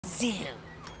Zim.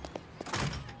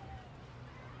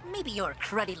 Maybe your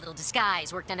cruddy little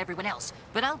disguise worked on everyone else,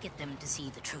 but I'll get them to see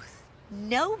the truth.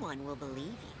 No one will believe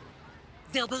you.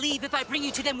 They'll believe if I bring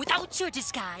you to them without your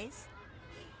disguise.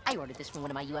 I ordered this from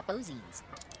one of my UFO zines.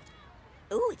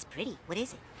 Ooh, it's pretty. What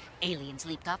is it? Alien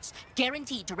sleep cuffs,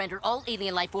 guaranteed to render all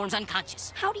alien life forms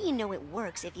unconscious. How do you know it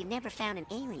works if you've never found an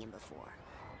alien before?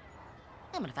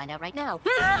 I'm gonna find out right now.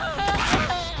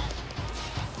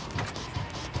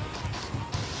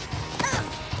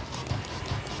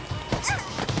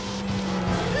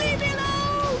 Leave me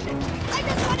alone! I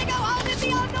just want to go home and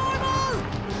be all normal!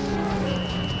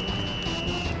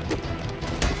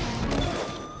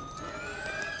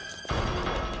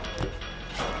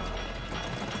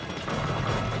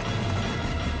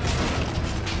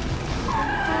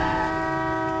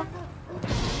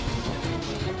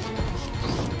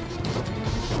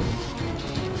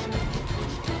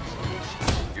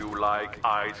 You like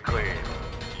ice cream.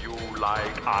 You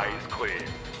like ice cream.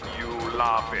 You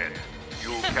love it.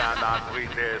 You cannot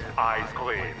resist ice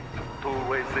cream. To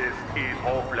resist is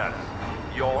hopeless.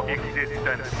 Your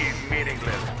existence is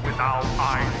meaningless without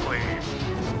ice cream.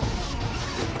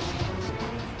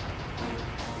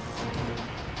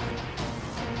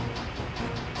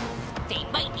 They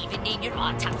might even name your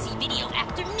autopsy video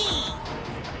after me.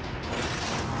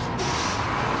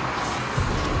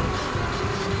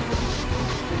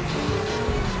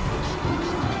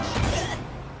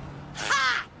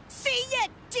 Ha! See ya,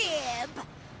 Dib!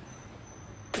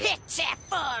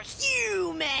 Pitiful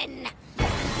human!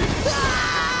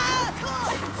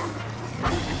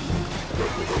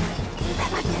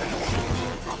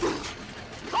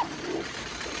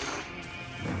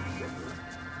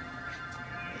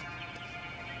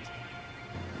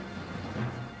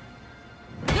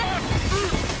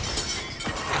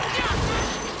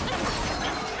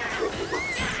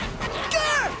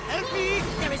 Help me!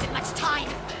 There isn't much time.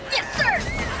 Yes, sir!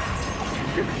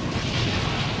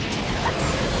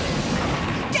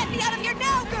 Get me out of here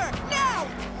now, Gur! Now!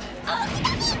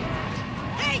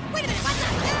 Hey, wait a minute! What's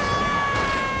up?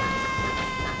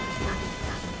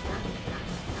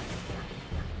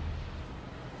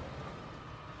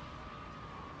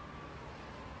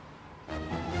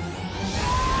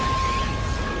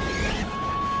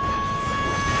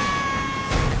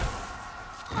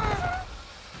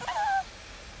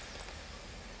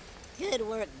 Good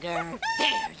work, Gur.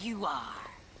 There you are.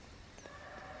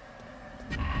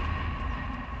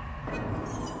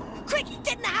 Quick,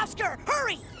 get in the house, Gur!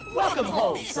 Hurry! Welcome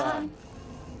home, son.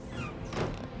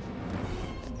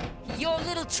 Your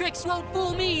little tricks won't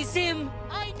fool me, Zim.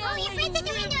 I know your where friends are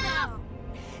you doing live now.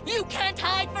 You can't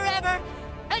hide forever.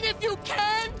 And if you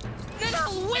can, then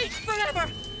I'll wait forever.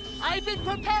 I've been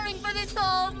preparing for this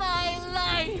all my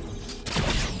life.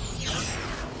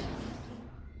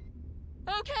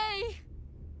 Okay.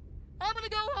 I'm gonna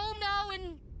go home now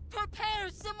and prepare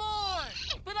some more.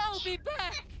 But I'll be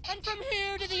back. And from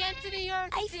here to the end of the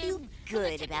earth, I Zim, feel from the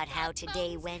good tip about of how the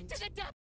today mountains went. to the depths